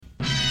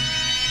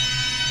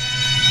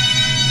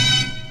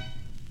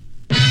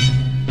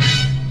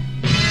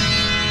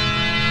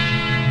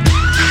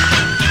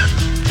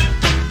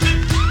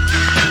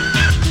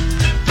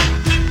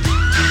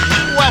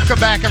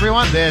back,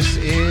 everyone. This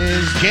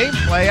is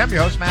Gameplay. I'm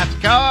your host, Matt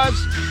Cause.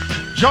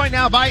 Joined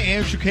now by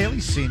Andrew Cayley,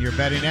 senior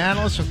betting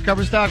analyst with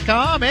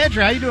Covers.com.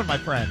 Andrew, how you doing, my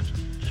friend?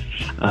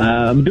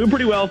 I'm doing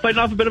pretty well. Fighting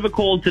off a bit of a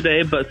cold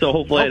today, but so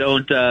hopefully I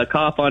don't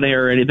cough on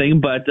air or anything.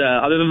 But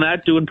other than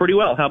that, doing pretty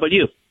well. How about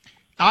you?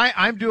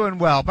 I'm doing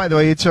well. By the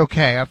way, it's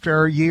okay.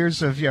 After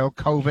years of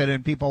COVID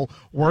and people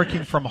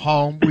working from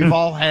home, we've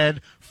all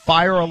had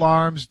fire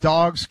alarms,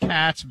 dogs,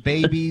 cats,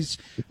 babies,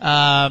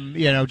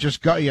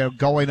 just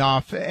going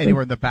off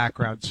anywhere in the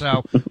background.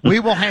 So we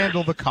will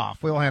handle the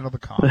cough. We'll handle the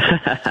cough.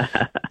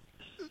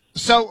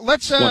 So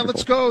let's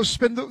go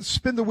spin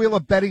the wheel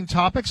of betting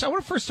topics. I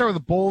want to first start with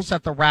the Bulls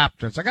at the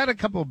Raptors. I got a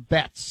couple of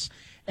bets,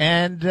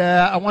 and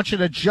I want you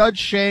to judge,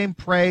 shame,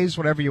 praise,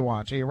 whatever you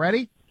want. Are you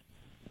ready?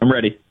 I'm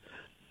ready.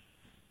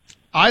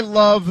 I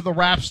love the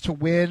Raps to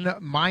win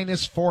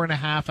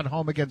 -4.5 at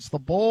home against the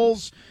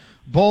Bulls.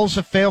 Bulls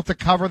have failed to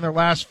cover in their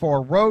last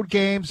 4 road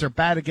games. They're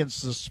bad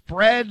against the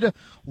spread.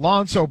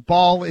 Lonzo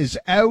Ball is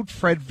out.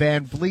 Fred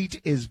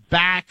VanVleet is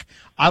back.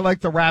 I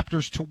like the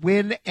Raptors to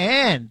win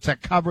and to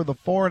cover the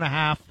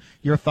 4.5.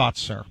 Your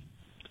thoughts, sir?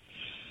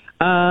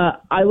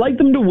 I like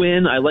them to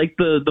win. I like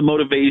the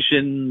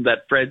motivation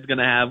that Fred's going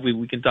to have.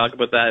 We can talk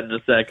about that in a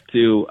sec,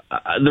 too.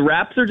 The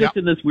Raps are just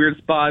in this weird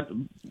spot.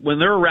 When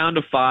they're around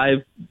a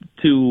 5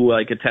 to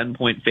like a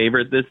 10-point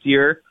favorite this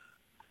year,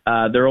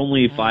 they're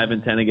only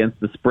 5-10 against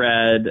the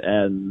spread,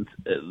 and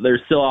they're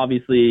still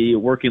obviously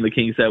working the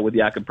Kings out with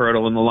Jakob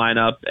Poeltl in the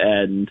lineup.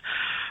 And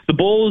the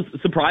Bulls,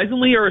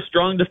 surprisingly, are a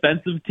strong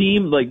defensive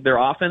team. Like, their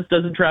offense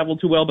doesn't travel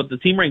too well, but the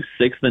team ranks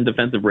 6th in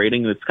defensive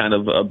rating. It's kind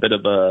of a bit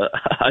of a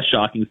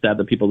shocking stat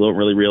that people don't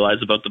really realize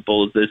about the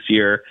Bulls this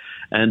year.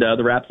 And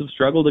the Raps have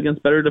struggled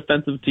against better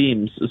defensive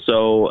teams.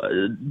 So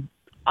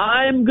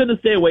I'm going to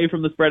stay away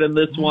from the spread in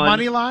this one.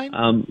 Money line?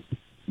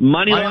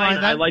 Money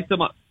line, I like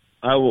them.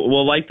 I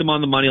will like them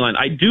on the money line.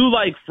 I do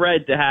like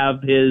Fred to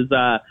have his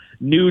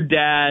new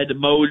dad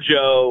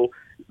mojo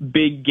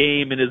big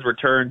game in his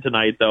return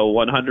tonight, though,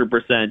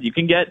 100%. You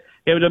can get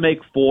him to make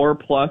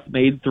 4+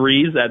 made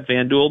threes at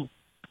FanDuel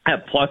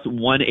at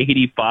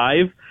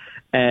 +185,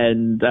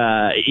 and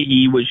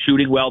he was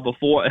shooting well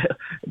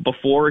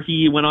before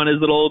he went on his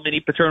little mini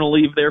paternal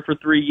leave there for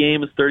 3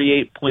 games,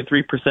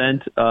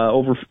 38.3%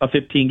 over a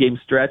 15-game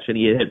stretch, and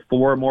he had hit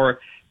 4 more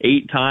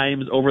 8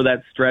 times over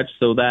that stretch,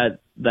 so that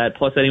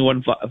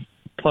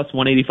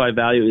 +185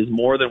 value is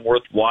more than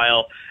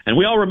worthwhile. And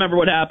we all remember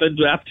what happened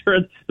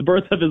after the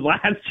birth of his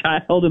last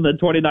child in the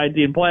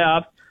 2019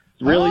 playoffs.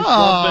 Really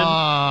slumping.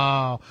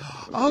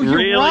 Oh,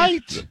 you're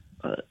right.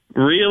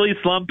 Really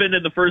slumping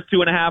in the first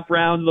 2.5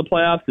 rounds of the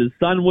playoffs. His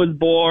son was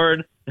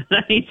born. And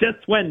then he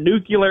just went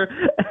nuclear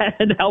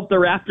and helped the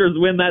Raptors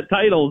win that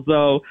title.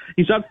 So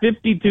he shot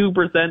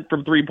 52%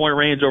 from three-point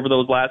range over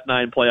those last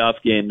 9 playoff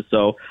games.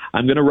 So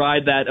I'm going to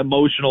ride that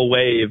emotional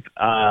wave.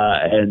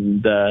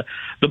 And the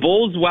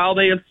Bulls, while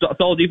they have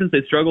solid defense,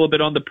 they struggle a bit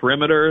on the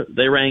perimeter.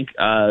 They rank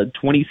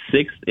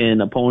 26th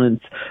in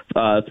opponents'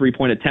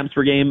 three-point attempts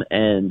per game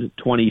and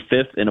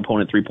 25th in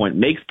opponent three-point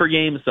makes per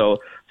game. So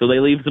they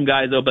leave some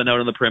guys open out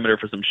on the perimeter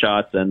for some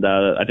shots. And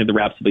I think the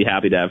Raps will be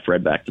happy to have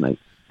Fred back tonight.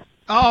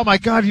 Oh my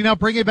God!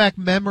 Bringing back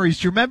memories.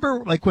 Do you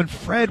remember, like, when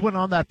Fred went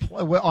on that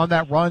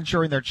run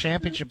during their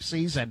championship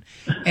season,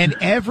 and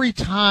every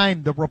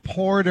time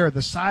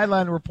the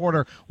sideline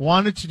reporter,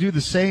 wanted to do the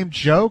same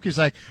joke, he's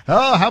like,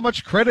 "Oh, how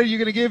much credit are you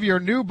going to give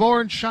your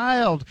newborn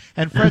child?"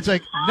 And Fred's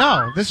like,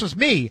 "No, this was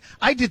me.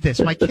 I did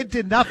this. My kid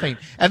did nothing."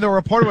 And the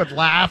reporter would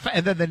laugh,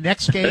 and then the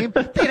next game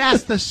they'd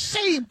ask the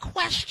same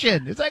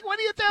question. It's like, "What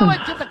are you doing?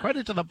 Give the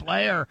credit to the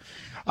player."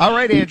 All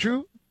right,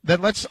 Andrew. Then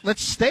let's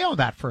stay on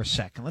that for a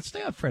second. Let's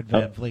stay on Fred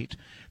VanVleet,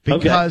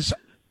 because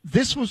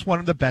this was one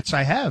of the bets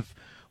I have,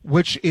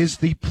 which is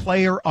the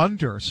player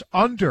unders.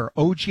 Under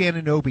OG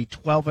Anunoby,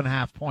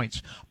 12.5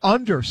 points.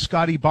 Under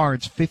Scotty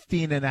Barnes,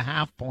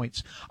 15.5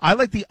 points. I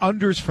like the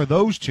unders for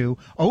those two.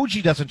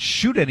 OG doesn't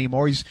shoot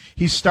anymore.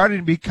 He's starting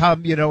to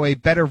become, a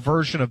better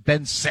version of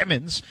Ben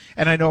Simmons,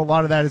 and I know a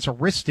lot of that is a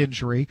wrist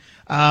injury.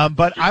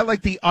 But I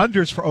like the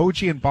unders for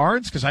OG and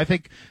Barnes, because I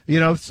think,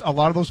 a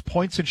lot of those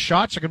points and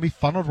shots are going to be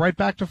funneled right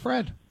back to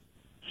Fred.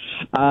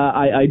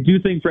 I do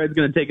think Fred's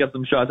going to take up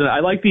some shots. And I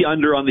like the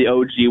under on the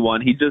OG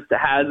one. He just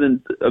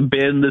hasn't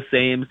been the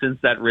same since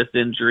that wrist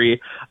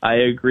injury. I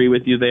agree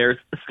with you there.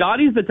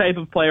 Scotty's the type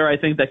of player I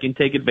think that can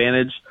take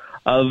advantage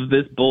of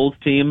this Bulls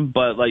team,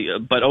 but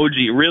OG,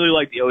 really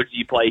like the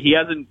OG play. He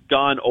hasn't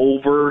gone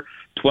over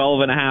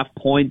 12.5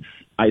 points,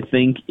 I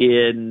think,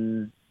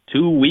 in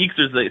 2 weeks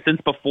or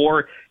since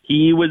before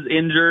he was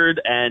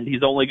injured, and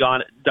he's only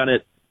done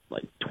it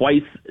like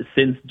twice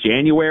since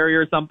January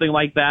or something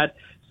like that.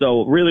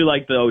 So really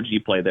like the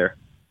OG play there.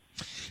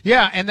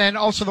 Yeah, and then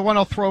also the one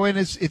I'll throw in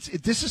is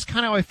this is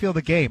kind of how I feel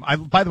the game.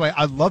 By the way,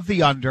 I love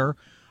the under.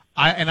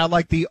 I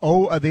like the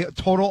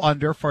total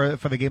under for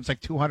the games,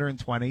 like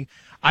 220.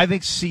 I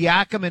think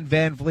Siakam and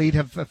Van Vliet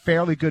have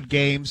fairly good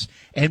games,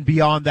 and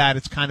beyond that,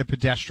 it's kind of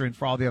pedestrian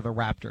for all the other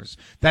Raptors.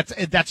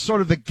 That's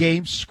sort of the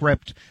game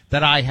script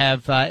that I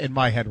have in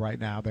my head right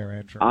now there,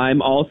 Andrew.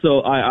 I'm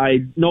also,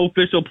 I no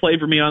official play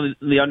for me on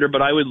the under,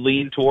 but I would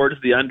lean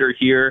towards the under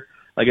here.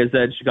 Like I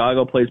said,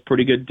 Chicago plays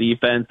pretty good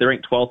defense. They're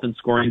ranked 12th in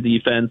scoring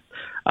defense.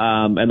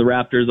 And the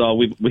Raptors,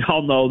 we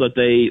all know that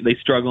they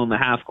struggle in the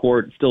half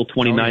court, still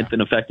 29th in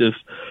effective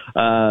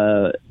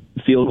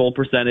field goal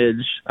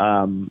percentage.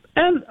 And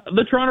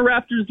the Toronto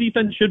Raptors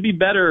defense should be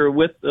better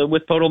with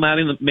Poto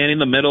manning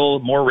the middle,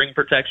 more ring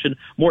protection,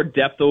 more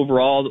depth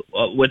overall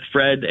with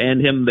Fred and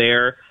him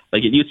there.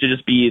 Like, it used to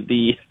just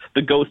be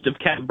the ghost of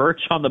Cat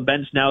Birch on the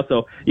bench now.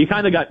 So you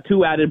kind of got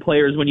two added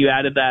players when you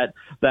added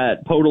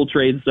that Poto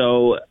trade.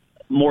 So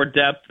more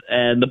depth,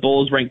 and the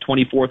Bulls ranked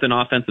 24th in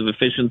offensive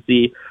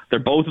efficiency. They're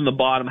both in the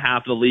bottom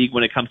half of the league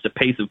when it comes to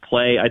pace of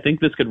play. I think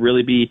this could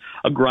really be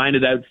a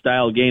grinded-out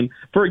style game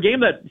for a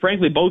game that,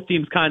 frankly, both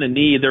teams kind of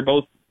need. They're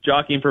both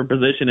jockeying for a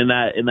position in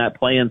that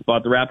play-in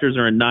spot. The Raptors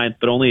are in 9th,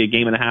 but only a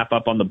game and a half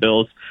up on the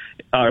Bulls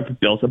in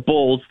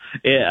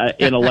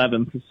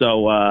 11th.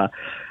 So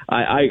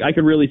I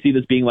could really see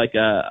this being like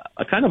a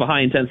kind of a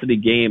high-intensity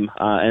game,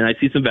 and I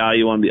see some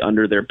value on the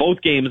under there.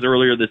 Both games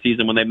earlier this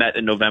season when they met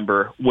in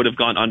November would have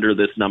gone under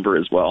this number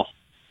as well.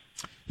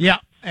 Yeah.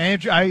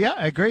 Andrew, I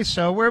agree.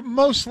 So we're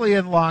mostly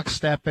in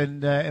lockstep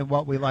in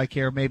what we like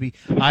here. Maybe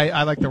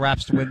I like the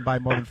Raps to win by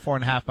more than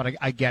 4.5, but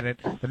I get it.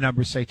 The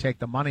numbers say take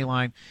the money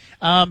line.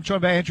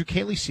 Joined by Andrew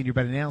Caley, senior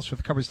betting analyst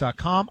with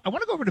Covers.com. I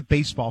want to go over to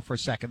baseball for a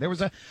second. There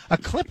was a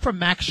clip from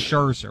Max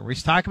Scherzer where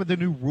he's talking about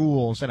the new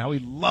rules and how he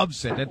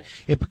loves it, and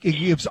it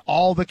gives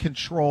all the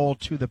control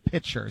to the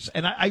pitchers.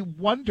 And I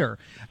wonder,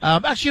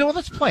 actually, you know what?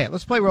 Let's play it.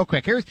 Let's play real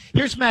quick.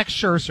 Here's Max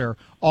Scherzer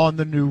on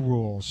the new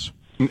rules.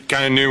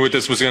 Kind of knew what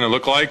this was going to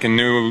look like, and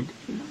knew,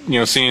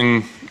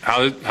 seeing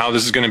how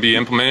this is going to be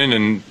implemented,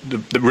 and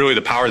really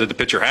the power that the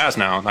pitcher has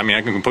now. I mean,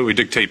 I can completely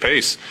dictate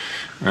pace.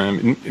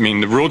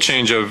 The rule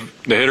change of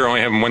the hitter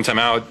only having one time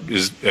out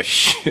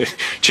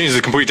changes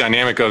the complete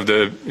dynamic of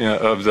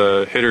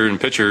the hitter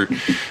and pitcher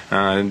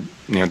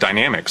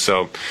dynamic.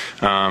 So,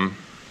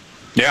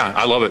 yeah,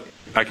 I love it.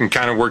 I can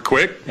kind of work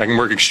quick. I can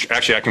work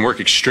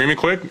extremely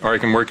quick, or I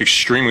can work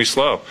extremely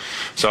slow.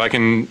 So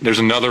there's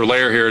another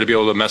layer here to be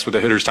able to mess with the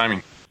hitter's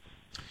timing.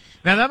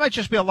 Now, that might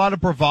just be a lot of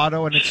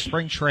bravado, and it's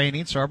spring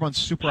training, so everyone's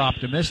super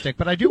optimistic.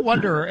 But I do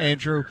wonder,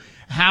 Andrew,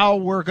 how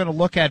we're going to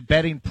look at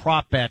betting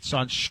prop bets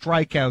on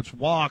strikeouts,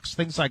 walks,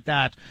 things like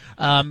that,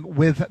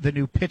 with the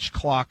new pitch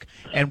clock,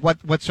 and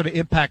what sort of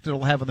impact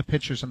it'll have on the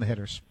pitchers and the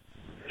hitters.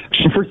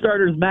 For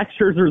starters, Max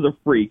Scherzer is a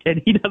freak,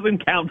 and he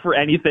doesn't count for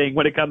anything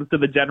when it comes to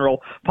the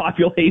general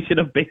population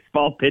of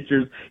baseball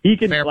pitchers. He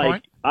can, Fair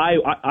point.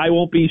 I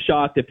won't be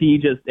shocked if he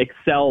just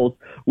excels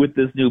with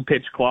this new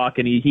pitch clock,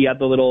 and he had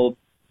the little,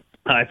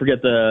 I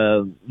forget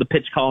the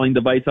pitch calling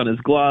device on his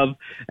glove,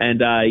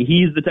 and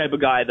he's the type of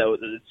guy that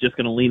is just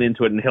going to lean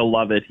into it, and he'll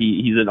love it.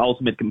 He's an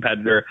ultimate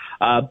competitor.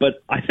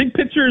 But I think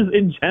pitchers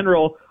in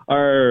general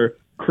are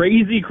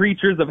crazy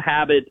creatures of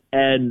habit,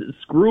 and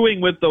screwing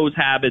with those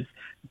habits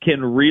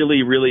can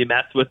really, really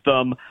mess with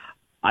them.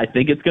 I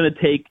think it's going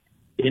to take,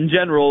 in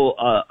general,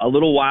 a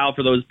little while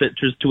for those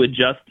pitchers to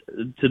adjust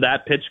to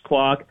that pitch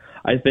clock.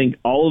 I think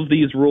all of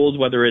these rules,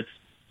 whether it's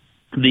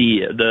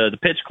the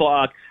pitch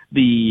clock,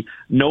 the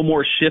no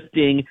more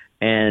shifting,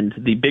 and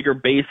the bigger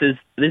bases,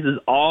 this is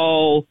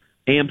all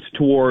amped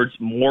towards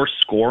more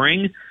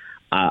scoring.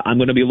 I'm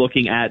going to be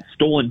looking at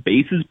stolen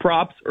bases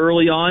props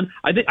early on.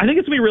 I think it's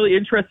going to be really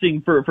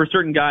interesting for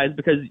certain guys,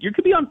 because you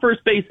could be on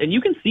first base and you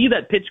can see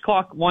that pitch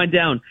clock wind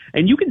down,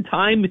 and you can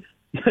time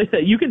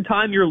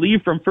your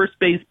leave from first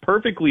base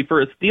perfectly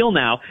for a steal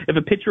now if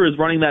a pitcher is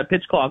running that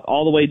pitch clock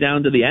all the way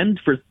down to the end,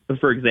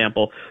 for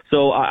example.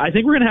 So I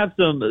think we're going to have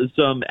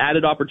some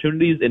added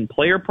opportunities in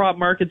player prop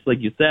markets, like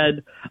you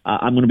said.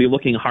 I'm going to be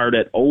looking hard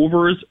at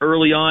overs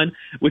early on,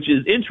 which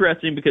is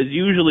interesting because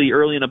usually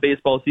early in a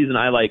baseball season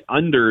I like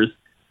unders.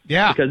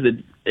 Yeah, because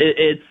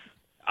it's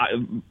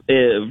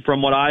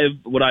from what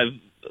I've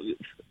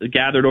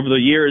gathered over the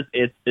years,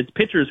 it's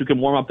pitchers who can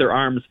warm up their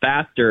arms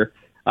faster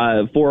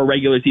for a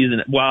regular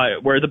season,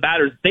 where the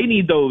batters, they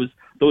need those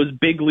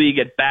big league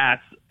at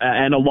bats,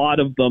 and a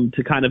lot of them,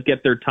 to kind of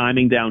get their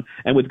timing down.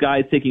 And with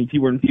guys taking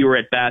fewer and fewer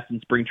at bats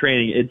in spring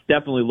training, it's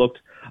definitely looked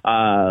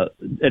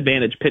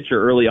advantage pitcher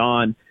early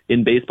on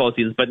in baseball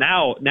seasons. But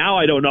now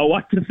I don't know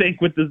what to think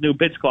with this new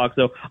pitch clock.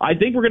 So I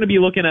think we're going to be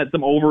looking at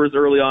some overs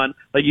early on,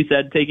 like you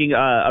said, taking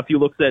a few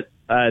looks at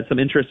some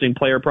interesting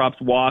player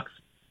props. Walks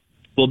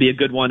will be a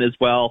good one as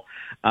well.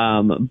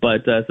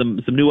 But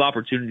some new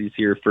opportunities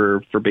here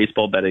for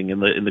baseball betting in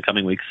the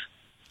coming weeks.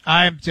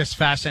 I'm just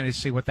fascinated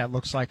to see what that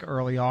looks like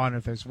early on,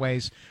 if there's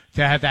ways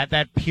to have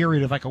that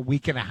period of like a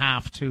week and a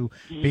half to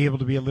be able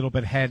to be a little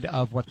bit ahead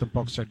of what the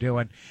books are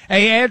doing.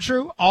 Hey,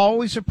 Andrew,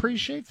 always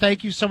appreciate.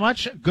 Thank you so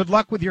much. Good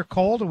luck with your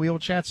cold, and we will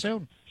chat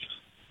soon.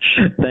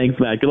 Thanks,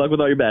 Matt. Good luck with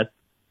all your bets.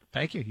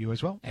 Thank you. You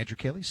as well. Andrew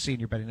Caley,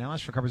 senior betting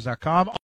analyst for Covers.com.